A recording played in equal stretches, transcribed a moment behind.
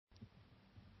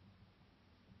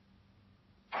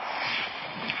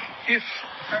If,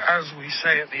 as we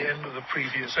say at the end of the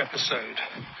previous episode,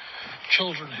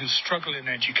 children who struggle in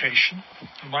education,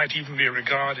 might even be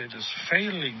regarded as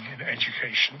failing in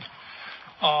education,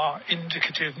 are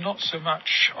indicative not so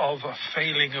much of a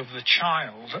failing of the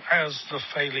child as the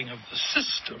failing of the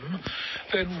system,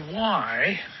 then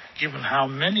why, given how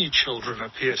many children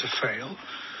appear to fail,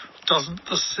 doesn't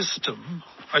the system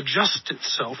adjust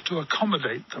itself to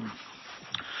accommodate them?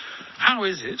 How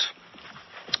is it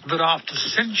that after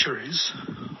centuries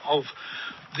of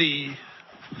the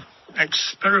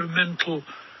experimental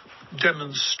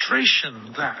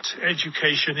demonstration that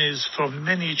education is for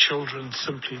many children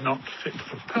simply not fit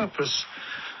for purpose,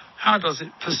 how does it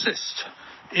persist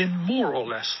in more or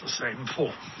less the same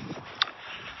form?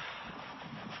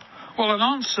 Well, an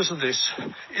answer to this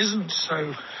isn't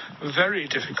so very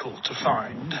difficult to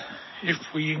find if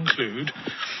we include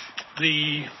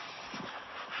the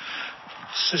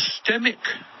systemic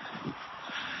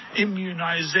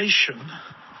immunization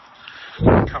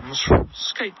that comes from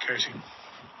scapegoating.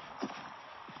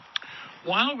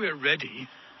 While we're ready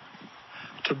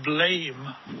to blame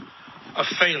a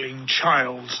failing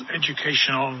child's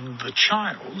education on the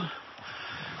child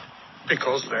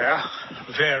because they're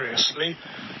variously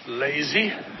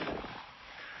lazy,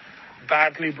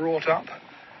 badly brought up,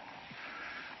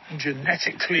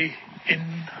 genetically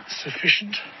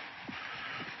insufficient,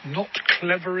 not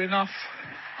clever enough,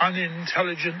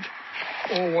 unintelligent,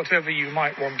 or whatever you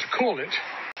might want to call it,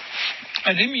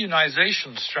 an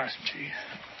immunization strategy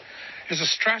is a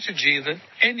strategy that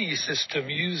any system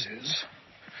uses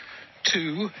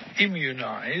to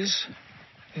immunize,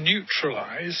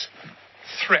 neutralize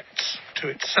threats to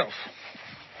itself.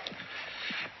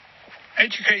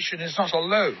 Education is not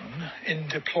alone in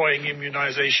deploying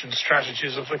immunization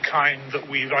strategies of the kind that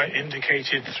we've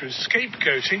indicated through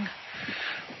scapegoating.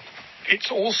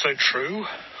 It's also true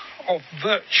of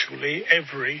virtually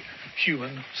every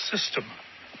human system.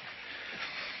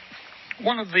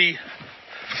 One of the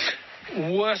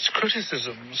worst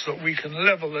criticisms that we can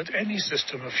level at any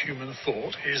system of human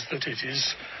thought is that it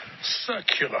is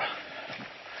circular,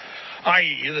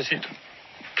 i.e. that it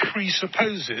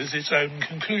presupposes its own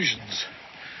conclusions.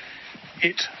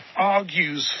 It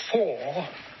argues for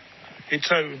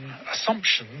its own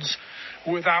assumptions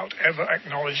without ever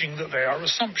acknowledging that they are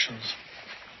assumptions.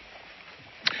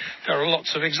 There are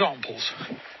lots of examples.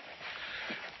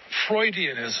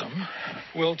 Freudianism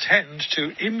will tend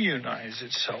to immunize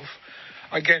itself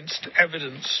against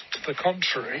evidence to the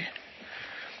contrary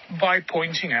by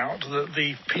pointing out that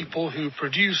the people who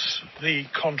produce the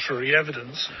contrary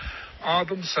evidence are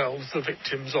themselves the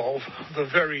victims of the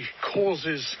very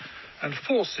causes and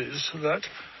forces that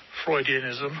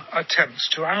Freudianism attempts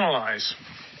to analyze.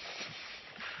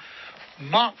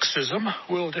 Marxism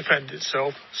will defend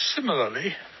itself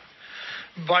similarly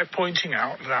by pointing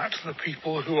out that the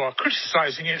people who are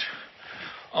criticizing it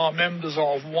are members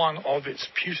of one of its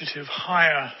putative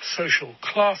higher social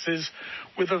classes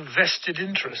with a vested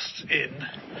interest in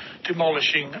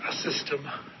demolishing a system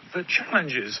that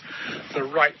challenges the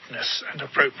rightness and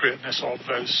appropriateness of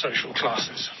those social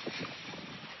classes.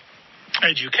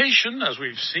 Education, as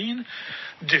we've seen,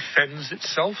 defends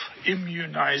itself,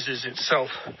 immunizes itself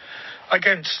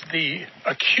against the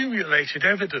accumulated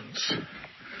evidence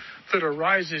that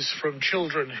arises from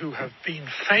children who have been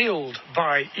failed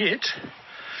by it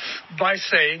by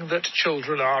saying that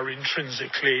children are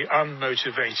intrinsically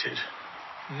unmotivated,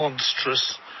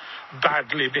 monstrous,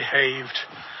 badly behaved,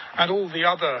 and all the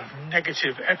other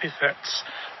negative epithets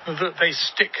that they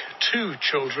stick to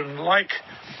children, like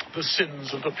the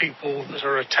sins of the people that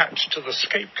are attached to the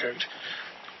scapegoat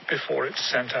before it's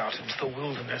sent out into the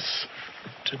wilderness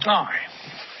to die.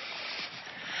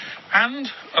 And,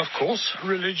 of course,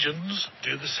 religions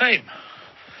do the same.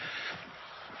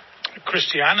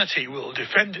 Christianity will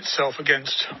defend itself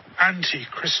against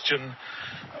anti-Christian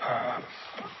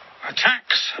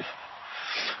attacks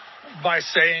by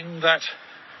saying that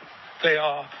they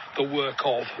are the work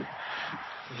of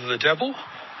the devil,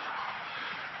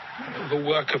 the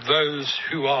work of those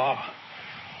who are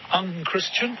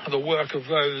unchristian, the work of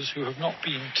those who have not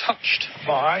been touched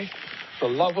by the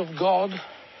love of God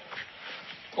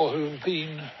or who have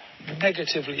been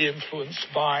negatively influenced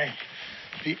by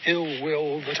the ill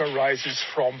will that arises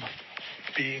from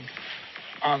being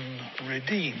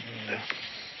unredeemed.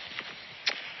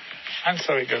 And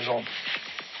so it goes on.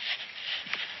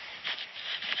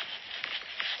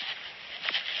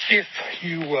 If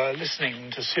you were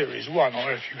listening to Series 1,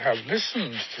 or if you have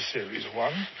listened to Series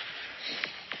 1,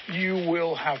 you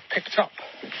will have picked up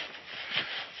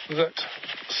that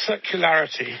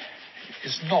circularity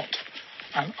is not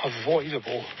an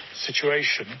avoidable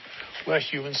situation where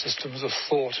human systems of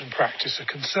thought and practice are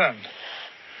concerned,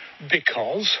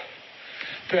 because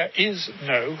there is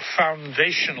no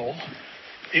foundational,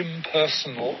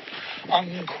 impersonal,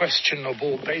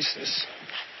 unquestionable basis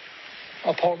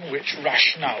upon which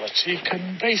rationality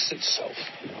can base itself.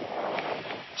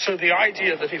 So the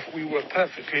idea that if we were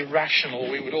perfectly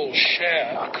rational, we would all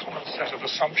share a common set of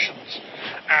assumptions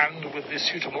and with the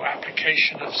suitable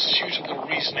application of suitable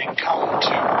reasoning come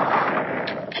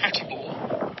to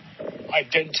compatible,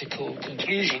 identical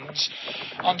conclusions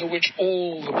under which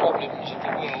all the problems of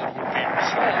the world would be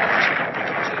resolved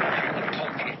because all human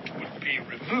conflict would be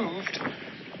removed,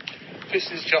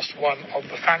 this is just one of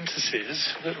the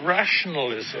fantasies that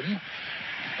rationalism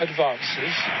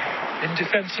advances in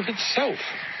defense of itself.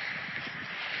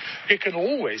 It can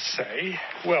always say,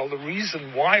 well, the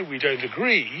reason why we don't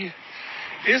agree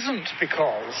isn't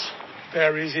because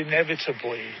there is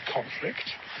inevitably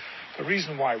conflict. The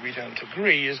reason why we don't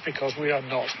agree is because we are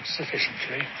not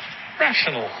sufficiently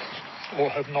rational or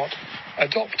have not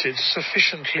adopted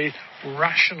sufficiently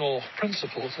rational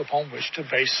principles upon which to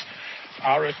base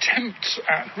our attempts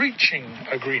at reaching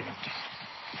agreement.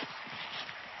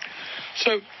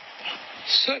 So,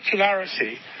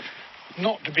 circularity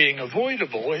not being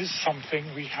avoidable is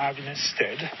something we have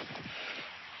instead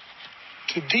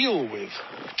to deal with,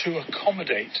 to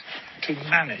accommodate, to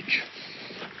manage.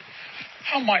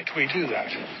 How might we do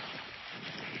that?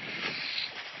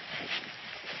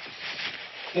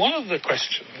 One of the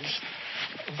questions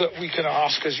that we can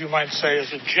ask, as you might say,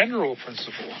 as a general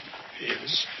principle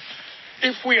is,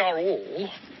 if we are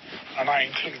all, and I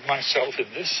include myself in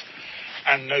this,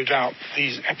 and no doubt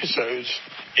these episodes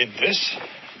in this,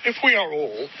 if we are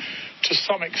all, to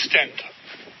some extent,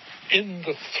 in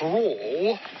the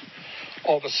thrall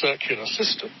of a circular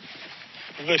system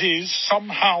that is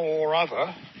somehow or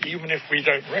other, even if we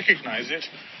don't recognize it,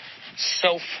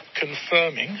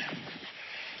 self-confirming,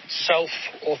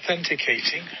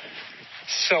 self-authenticating,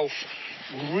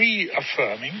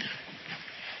 self-reaffirming,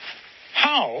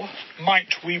 how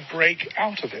might we break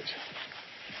out of it?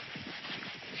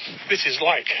 This is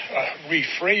like a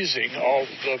rephrasing of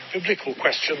the biblical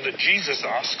question that Jesus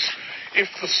asks, if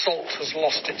the salt has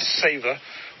lost its savour,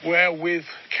 wherewith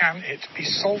can it be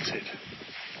salted?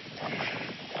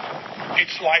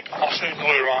 It's like Otto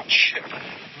Neurath's ship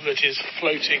that is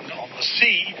floating on the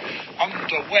sea,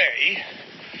 underway,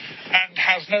 and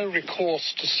has no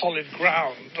recourse to solid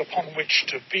ground upon which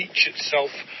to beach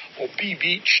itself or be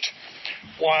beached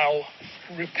while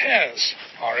repairs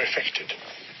are effected.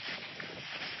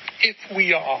 If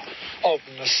we are of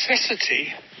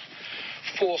necessity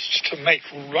forced to make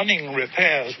running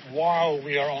repairs while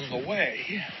we are on the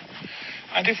way,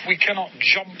 and if we cannot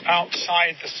jump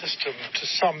outside the system to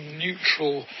some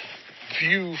neutral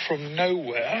view from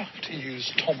nowhere, to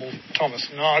use Thomas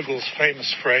Nagel's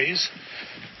famous phrase,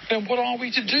 then what are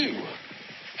we to do?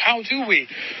 How do we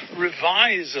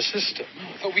revise a system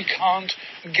that we can't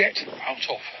get out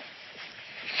of?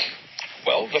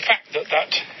 Well, the fact that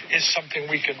that is something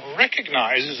we can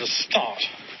recognize is a start.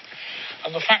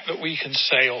 And the fact that we can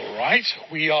say, all right,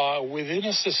 we are within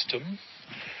a system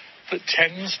that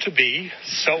tends to be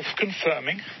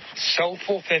self-confirming,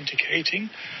 self-authenticating,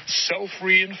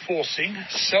 self-reinforcing,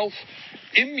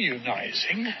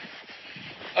 self-immunizing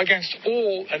against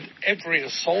all and every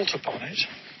assault upon it,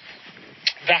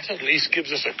 that at least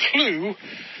gives us a clue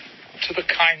to the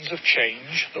kinds of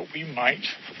change that we might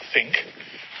think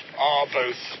are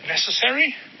both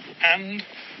necessary and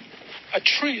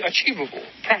achievable,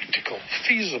 practical,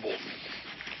 feasible.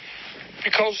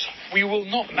 Because we will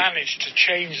not manage to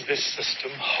change this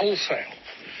system wholesale.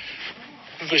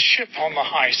 The ship on the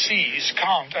high seas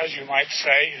can't, as you might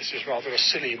say, this is rather a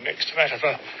silly mixed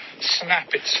metaphor,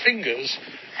 snap its fingers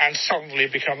and suddenly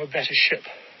become a better ship.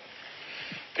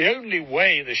 The only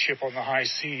way the ship on the high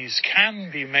seas can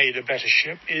be made a better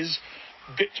ship is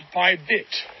bit by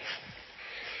bit,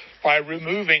 by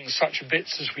removing such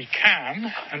bits as we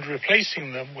can and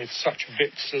replacing them with such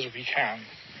bits as we can.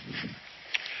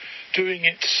 Doing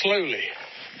it slowly,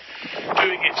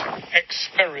 doing it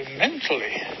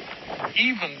experimentally,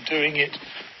 even doing it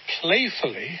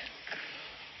playfully,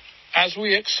 as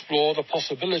we explore the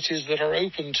possibilities that are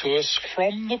open to us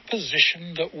from the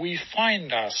position that we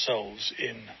find ourselves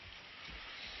in.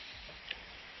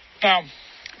 Now,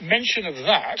 mention of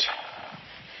that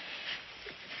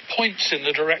points in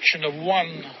the direction of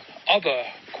one other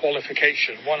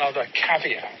qualification, one other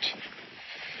caveat,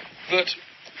 that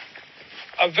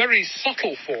a very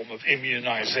subtle form of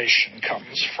immunization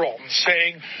comes from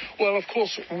saying, well, of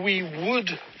course, we would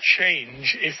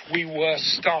change if we were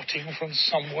starting from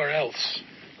somewhere else.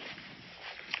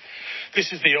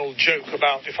 This is the old joke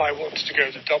about if I wanted to go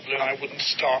to Dublin, I wouldn't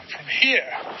start from here.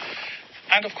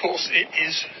 And of course, it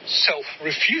is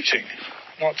self-refuting,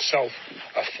 not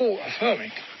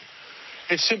self-affirming.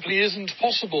 It simply isn't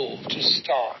possible to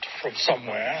start from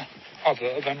somewhere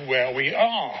other than where we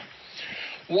are.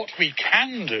 What we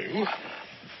can do,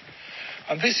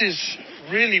 and this is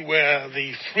really where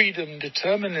the freedom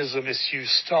determinism issue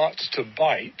starts to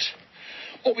bite,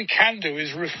 what we can do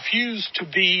is refuse to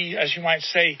be, as you might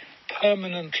say,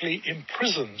 permanently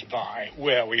imprisoned by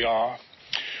where we are.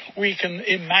 We can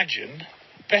imagine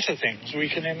better things. We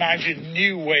can imagine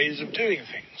new ways of doing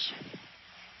things.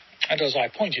 And as I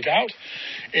pointed out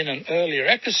in an earlier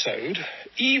episode,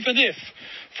 even if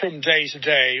from day to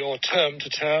day or term to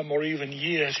term or even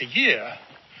year to year,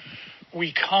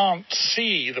 we can't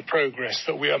see the progress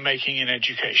that we are making in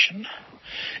education,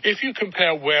 if you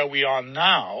compare where we are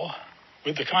now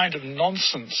with the kind of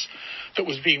nonsense that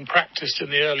was being practiced in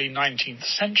the early 19th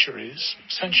century,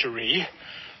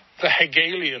 the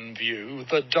Hegelian view,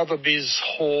 the Dotheby's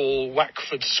Hall,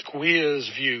 Wackford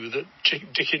Squeers view that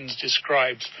Dickens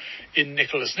describes in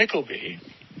Nicholas Nickleby,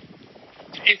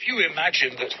 if you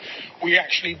imagine that we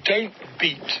actually don't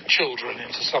beat children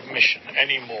into submission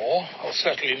anymore, or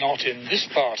certainly not in this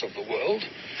part of the world,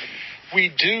 we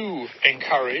do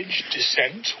encourage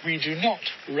dissent. We do not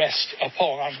rest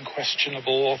upon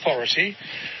unquestionable authority.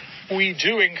 We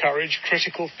do encourage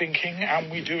critical thinking,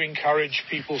 and we do encourage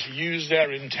people to use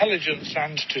their intelligence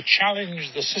and to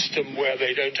challenge the system where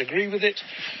they don't agree with it,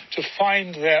 to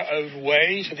find their own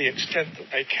way to the extent that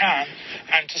they can,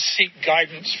 and to seek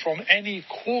guidance from any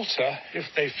quarter if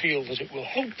they feel that it will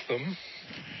help them.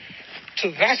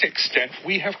 To that extent,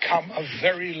 we have come a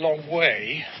very long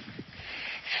way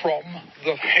from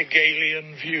the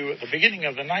Hegelian view at the beginning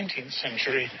of the 19th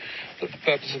century that the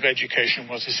purpose of education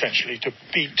was essentially to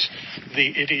beat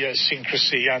the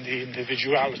idiosyncrasy and the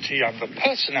individuality and the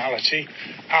personality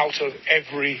out of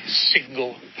every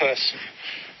single person,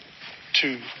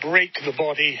 to break the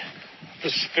body, the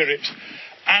spirit,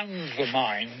 and the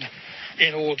mind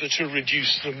in order to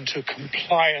reduce them to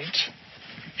compliant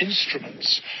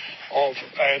instruments of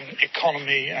an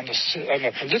economy and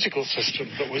a political system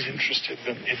that was interested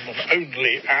in them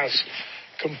only as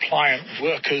compliant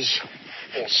workers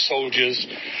or soldiers,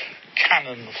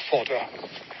 cannon fodder,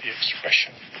 the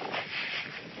expression.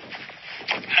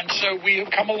 And so we have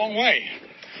come a long way.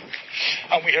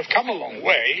 And we have come a long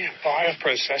way by a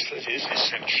process that is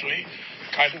essentially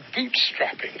kind of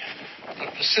bootstrapping.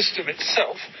 That the system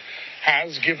itself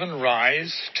has given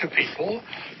rise to people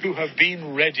who have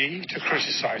been ready to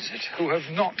criticize it, who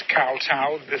have not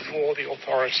kowtowed before the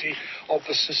authority of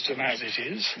the system as it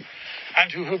is,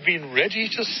 and who have been ready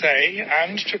to say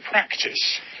and to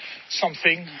practice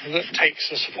something that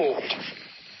takes us forward.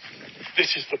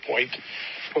 This is the point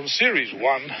from Series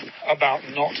 1 about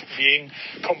not being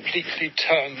completely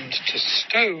turned to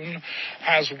stone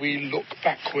as we look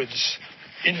backwards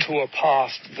into a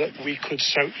past that we could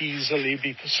so easily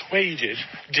be persuaded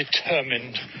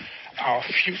determined our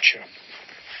future.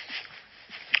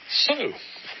 So,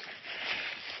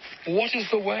 what is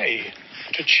the way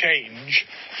to change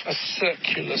a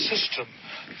circular system,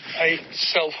 a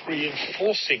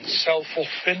self-reinforcing,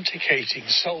 self-authenticating,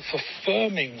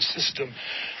 self-affirming system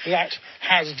that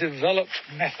has developed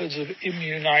methods of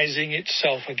immunizing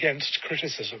itself against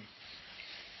criticism?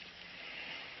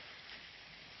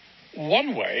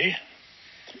 One way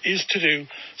is to do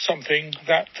something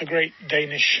that the great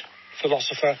Danish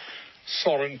philosopher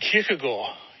Søren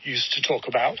Kierkegaard used to talk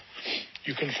about.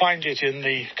 You can find it in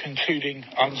the concluding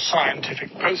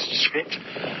unscientific postscript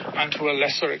and to a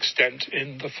lesser extent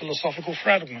in the philosophical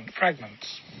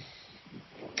fragments.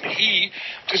 He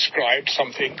described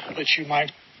something that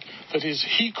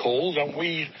he called, and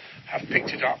we have picked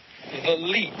it up, the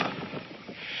leap.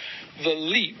 The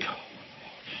leap,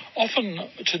 often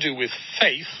to do with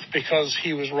faith, because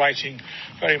he was writing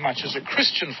very much as a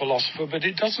Christian philosopher, but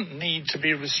it doesn't need to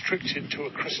be restricted to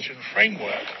a Christian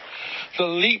framework. The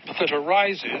leap that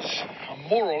arises, I'm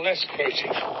more or less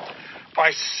quoting,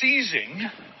 by seizing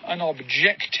an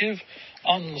objective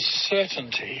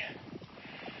uncertainty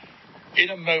in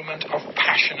a moment of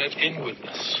passionate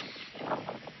inwardness.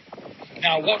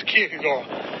 Now, what Kierkegaard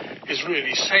is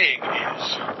really saying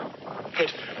is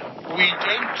that we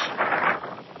don't,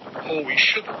 or we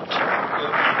shouldn't, or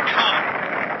we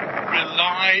can't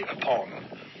rely upon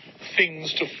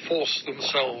things to force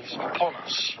themselves upon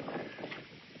us.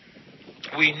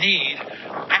 We need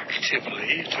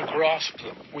actively to grasp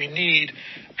them. We need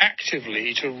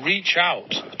actively to reach out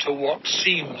to what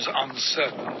seems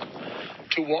uncertain,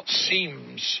 to what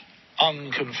seems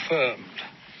unconfirmed,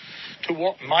 to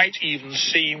what might even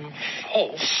seem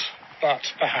false, but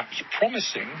perhaps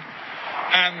promising,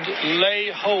 and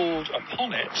lay hold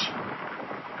upon it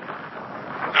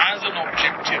as an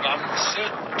objective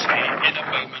uncertainty in a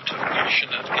moment of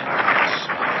passionate impulse.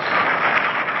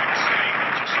 I'm saying I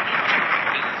just need to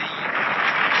believe that.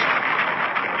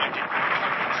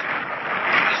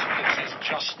 This, of course, is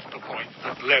just the point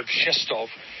that Lev Shestov,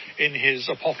 in his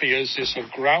apotheosis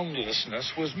of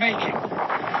groundlessness, was making.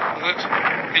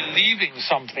 That believing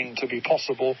something to be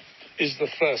possible is the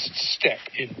first step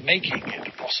in making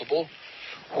it possible.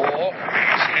 Or,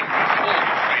 as Henry Ford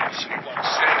famously once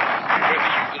said,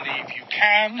 whether you believe you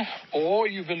can or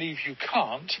you believe you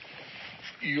can't,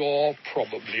 you're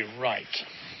probably right.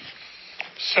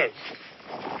 So,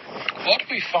 what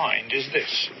we find is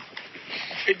this.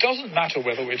 It doesn't matter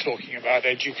whether we're talking about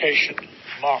education,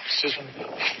 Marxism,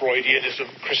 Freudianism,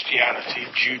 Christianity,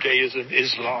 Judaism,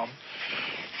 Islam,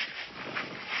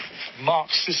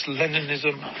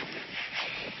 Marxist-Leninism,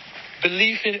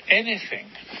 belief in anything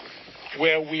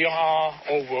where we are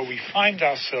or where we find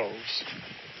ourselves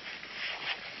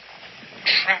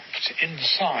trapped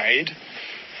inside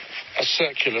a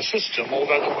circular system,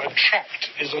 although the word trapped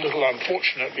is a little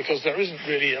unfortunate because there isn't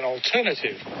really an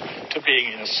alternative to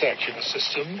being in a circular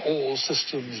system, all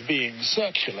systems being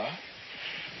circular.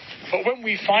 But when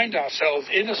we find ourselves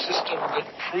in a system that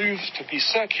proves to be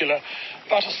circular,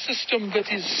 but a system that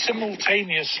is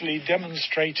simultaneously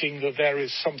demonstrating that there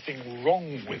is something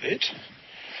wrong with it,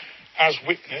 as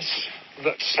witness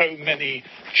that so many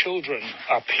children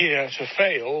appear to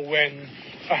fail when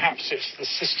perhaps it's the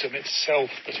system itself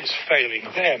that is failing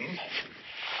them,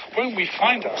 when we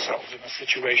find ourselves in a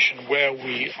situation where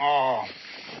we are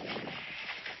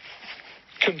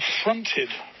confronted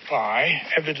by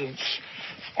evidence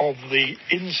of the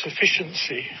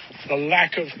insufficiency, the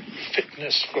lack of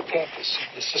fitness for purpose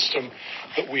of the system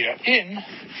that we are in,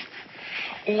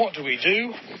 what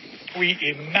do? We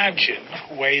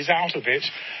imagine ways out of it,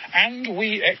 and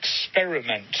we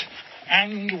experiment,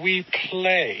 and we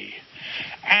play,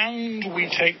 and we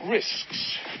take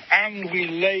risks, and we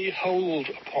lay hold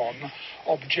upon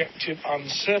objective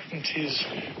uncertainties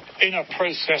in a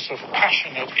process of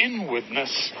passionate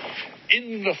inwardness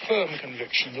in the firm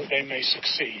conviction that they may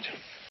succeed.